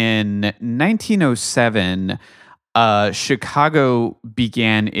 And in 1907, Chicago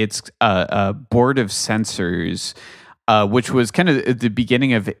began its board of censors, which was kind of the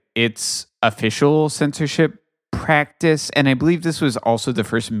beginning of its official censorship practice. And I believe this was also the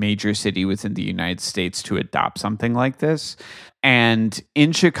first major city within the United States to adopt something like this. And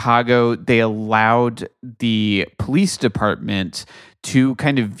in Chicago, they allowed the police department to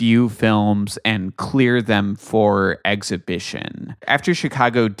kind of view films and clear them for exhibition. After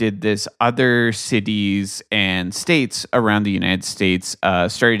Chicago did this, other cities and states around the United States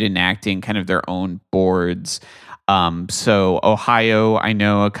started enacting kind of their own boards. So Ohio, I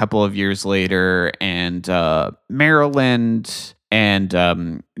know a couple of years later, and Maryland,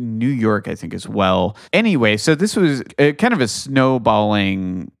 and New York, I think, as well. Anyway, so this was kind of a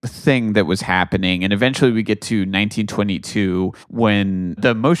snowballing thing that was happening. And eventually we get to 1922 when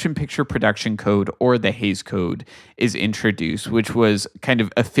the Motion Picture Production Code, or the Hays Code, is introduced, which was kind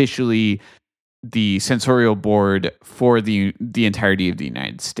of officially the censorial board for the entirety of the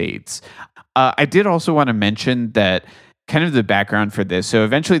United States. I did also want to mention that kind of the background for this. So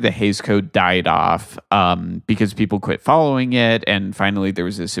eventually the Hays Code died off because people quit following it. And finally there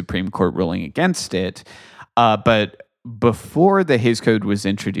was a Supreme Court ruling against it. But before the Hays Code was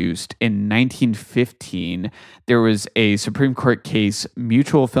introduced in 1915, there was a Supreme Court case,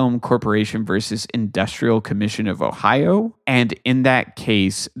 Mutual Film Corporation versus Industrial Commission of Ohio. And in that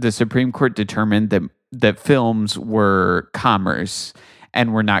case, the Supreme Court determined that films were commerce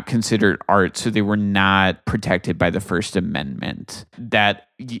and were not considered art, so they were not protected by the First Amendment. That,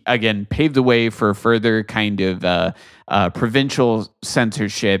 again, paved the way for further kind of provincial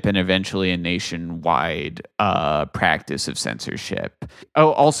censorship and eventually a nationwide practice of censorship.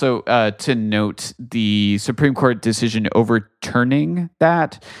 Oh, also to note, the Supreme Court decision overturning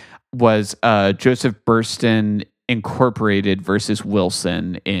that was Joseph Burston Incorporated versus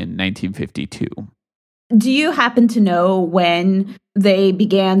Wilson in 1952. Do you happen to know when they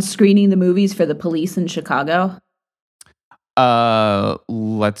began screening the movies for the police in Chicago?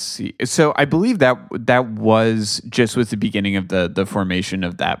 Let's see. So I believe that was just with the beginning of the formation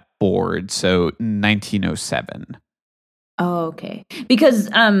of that board. So 1907. Oh, okay. Because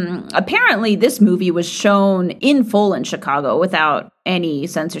apparently this movie was shown in full in Chicago without any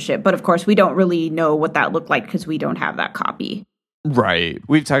censorship. But of course, we don't really know what that looked like because we don't have that copy. Right.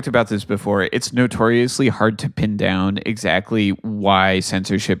 We've talked about this before. It's notoriously hard to pin down exactly why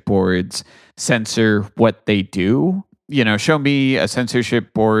censorship boards censor what they do. You know, show me a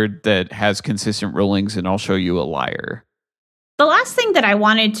censorship board that has consistent rulings and I'll show you a liar. The last thing that I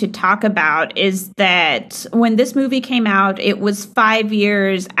wanted to talk about is that when this movie came out, it was 5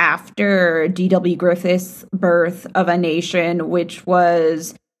 years after D.W. Griffith's Birth of a Nation, which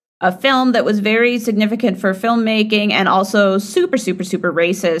was a film that was very significant for filmmaking and also super, super, super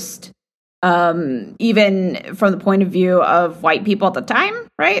racist, even from the point of view of white people at the time,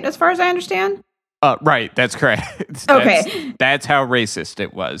 right? As far as I understand. Right, that's correct. Okay. That's how racist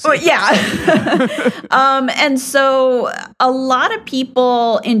it was. Well, yeah. And so a lot of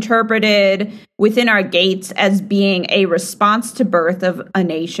people interpreted Within Our Gates as being a response to Birth of a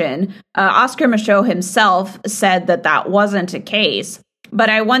Nation. Oscar Micheaux himself said that wasn't a case. But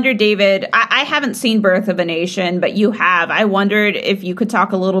I wonder, David, I haven't seen Birth of a Nation, but you have. I wondered if you could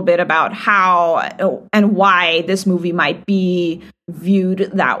talk a little bit about how and why this movie might be viewed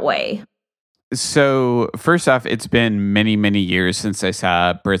that way. So first off, it's been many, many years since I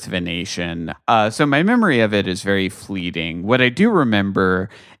saw Birth of a Nation. So my memory of it is very fleeting. What I do remember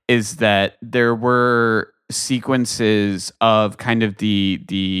is that there were sequences of kind of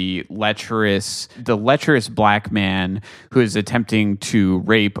the lecherous black man who is attempting to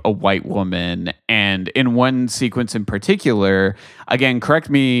rape a white woman. And in one sequence in particular, again, correct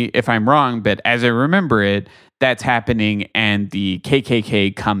me if I'm wrong, but as I remember it, that's happening and the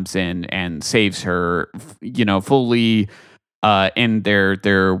KKK comes in and saves her, you know, fully in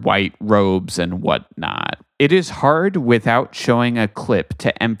their white robes and whatnot. It is hard without showing a clip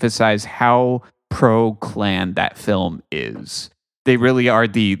to emphasize how pro-Klan that film is. They really are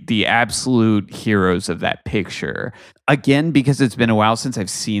the absolute heroes of that picture. Again, because it's been a while since I've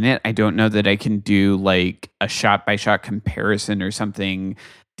seen it, I don't know that I can do like a shot-by-shot comparison or something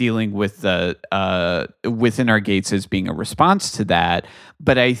dealing with the Within Our Gates as being a response to that.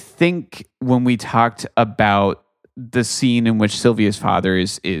 But I think when we talked about the scene in which Sylvia's father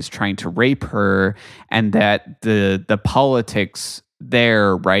is trying to rape her, and that the politics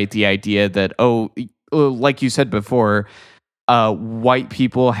there, right? The idea that, like you said before, white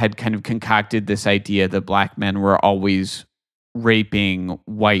people had kind of concocted this idea that black men were always raping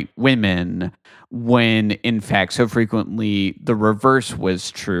white women, when in fact so frequently the reverse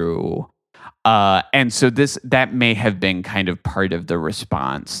was true. And so that may have been kind of part of the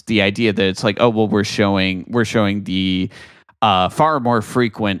response. The idea that it's like, oh well, we're showing the far more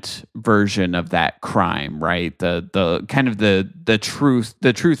frequent version of that crime, right? The kind of the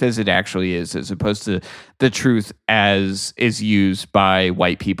truth as it actually is, as opposed to the truth as is used by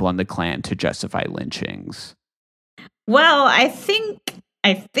white people in the Klan to justify lynchings. Well, I think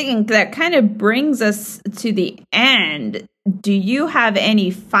that kind of brings us to the end. Do you have any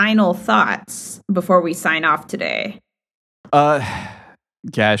final thoughts before we sign off today?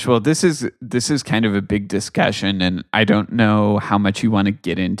 Gosh, well, this is kind of a big discussion, and I don't know how much you want to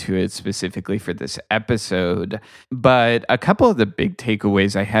get into it specifically for this episode. But a couple of the big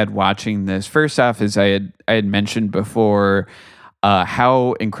takeaways I had watching this, first off, is I had mentioned before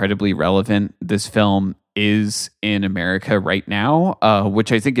how incredibly relevant this film is in America right now,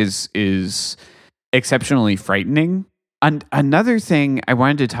 which I think is exceptionally frightening. And another thing I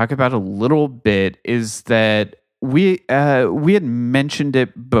wanted to talk about a little bit is that we had mentioned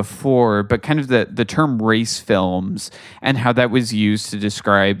it before, but kind of the term race films and how that was used to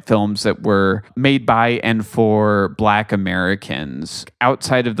describe films that were made by and for Black Americans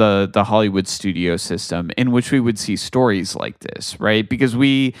outside of the Hollywood studio system, in which we would see stories like this, right? Because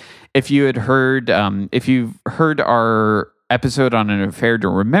if you've heard our episode on An Affair to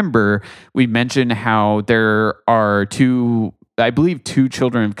Remember, we mentioned how there are two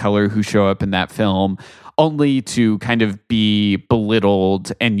children of color who show up in that film only to kind of be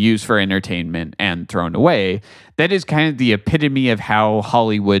belittled and used for entertainment and thrown away. That is kind of the epitome of how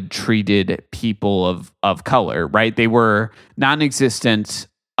Hollywood treated people of color, right? They were non-existent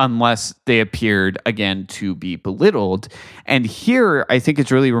unless they appeared, again, to be belittled. And here, I think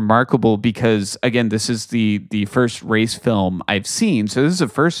it's really remarkable because, again, this is the first race film I've seen. So this is the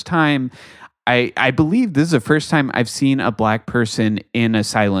first time, I believe this is the first time I've seen a Black person in a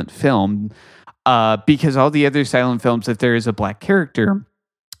silent film, because all the other silent films, if there is a Black character,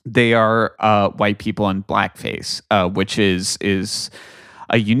 they are white people in blackface, which is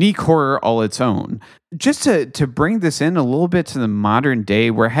a unique horror all its own. Just to bring this in a little bit to the modern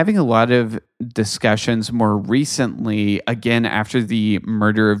day, we're having a lot of discussions more recently, again, after the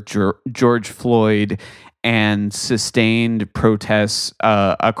murder of George Floyd and sustained protests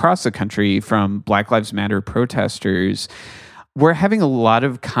across the country from Black Lives Matter protesters. We're having a lot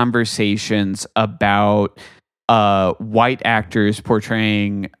of conversations about white actors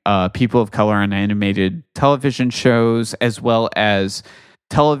portraying people of color on animated television shows, as well as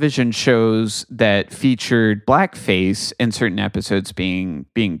television shows that featured blackface in certain episodes being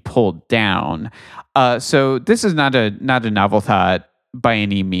pulled down. So this is not a novel thought by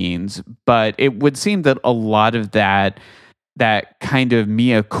any means, but it would seem that a lot of that kind of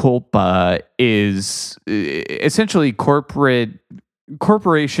mea culpa is essentially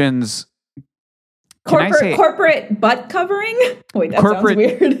corporations. Corporate butt covering? Wait, that sounds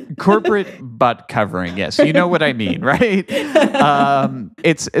weird. Corporate butt covering. Yes, you know what I mean, right? And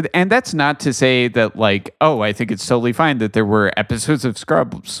that's not to say that, like, oh, I think it's totally fine that there were episodes of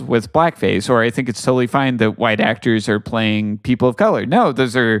Scrubs with blackface, or I think it's totally fine that white actors are playing people of color. No,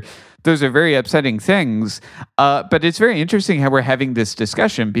 those are very upsetting things. But it's very interesting how we're having this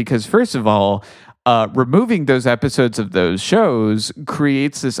discussion because, first of all, removing those episodes of those shows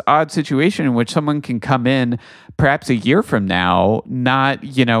creates this odd situation in which someone can come in perhaps a year from now,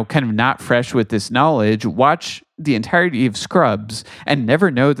 not fresh with this knowledge, watch the entirety of Scrubs and never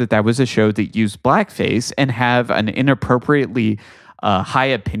know that was a show that used blackface and have an inappropriately high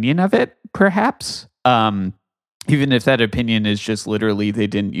opinion of it, perhaps. Even if that opinion is just literally they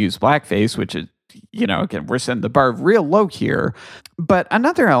didn't use blackface, which is, again, we're setting the bar real low here. But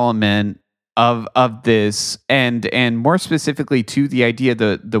another element of this, and more specifically to the idea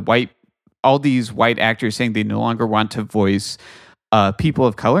all these white actors saying they no longer want to voice people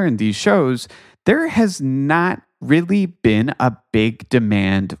of color in these shows, there has not really been a big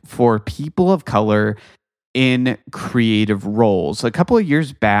demand for people of color in creative roles. A couple of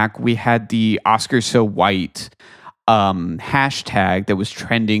years back, we had the Oscars So White hashtag that was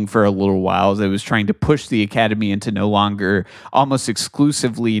trending for a little while, that was trying to push the Academy into no longer almost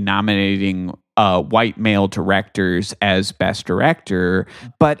exclusively nominating white male directors as best director.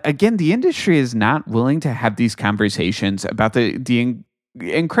 But again, the industry is not willing to have these conversations about the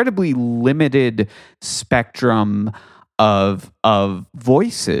incredibly limited spectrum of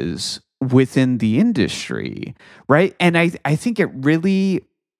voices within the industry, right? And I think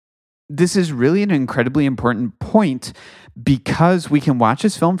this is really an incredibly important point, because we can watch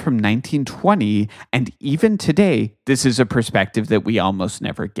this film from 1920, and even today, this is a perspective that we almost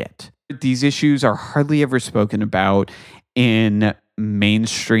never get. These issues are hardly ever spoken about in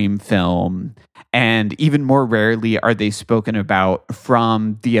mainstream film, and even more rarely are they spoken about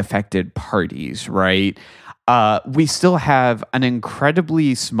from the affected parties, right? We still have an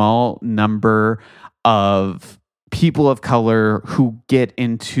incredibly small number of people of color who get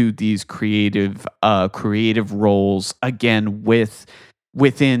into these creative roles, again,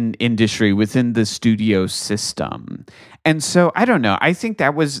 within industry, within the studio system. And so I don't know, I think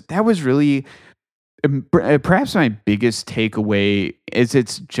that was really perhaps my biggest takeaway. Is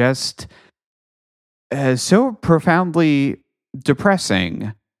it's just so profoundly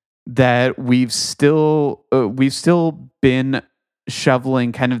depressing that we've still been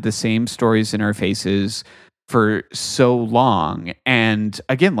shoveling kind of the same stories in our faces for so long. And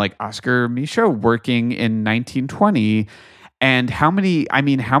again, like Oscar Michaud working in 1920, and how many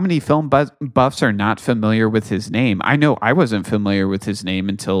film buffs are not familiar with his name? I know I wasn't familiar with his name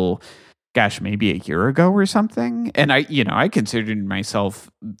until, gosh, maybe a year ago or something. And I considered myself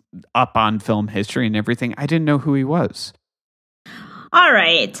up on film history and everything. I didn't know who he was. All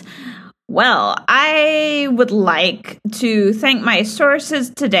right. Well, I would like to thank my sources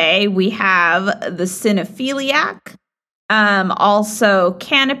today. We have The Cinephiliac, also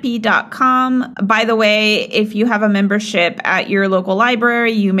Canopy.com. By the way, if you have a membership at your local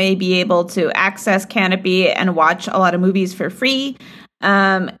library, you may be able to access Canopy and watch a lot of movies for free.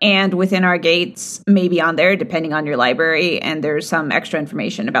 And Within Our Gates may be on there, depending on your library, and there's some extra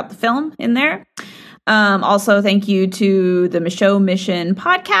information about the film in there. Also, thank you to the Michaud Mission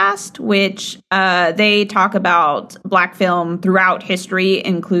podcast, which they talk about Black film throughout history,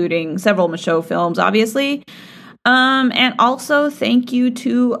 including several Michaud films, obviously. And also, thank you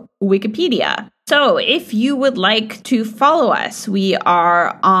to Wikipedia. So, if you would like to follow us, we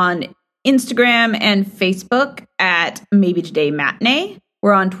are on Instagram and Facebook at Maybe Today Matinee.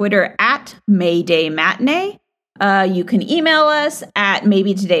 We're on Twitter at Mayday Matinee. You can email us at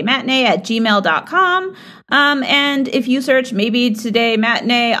maybe-today-matinee@gmail.com. And if you search Maybe Today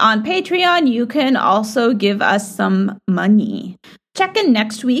Matinee on Patreon, you can also give us some money. Check in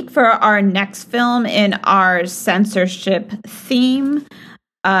next week for our next film in our censorship theme,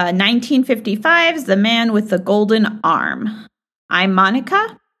 1955's The Man with the Golden Arm. I'm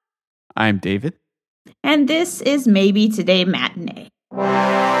Monica. I'm David. And this is Maybe Today Matinee.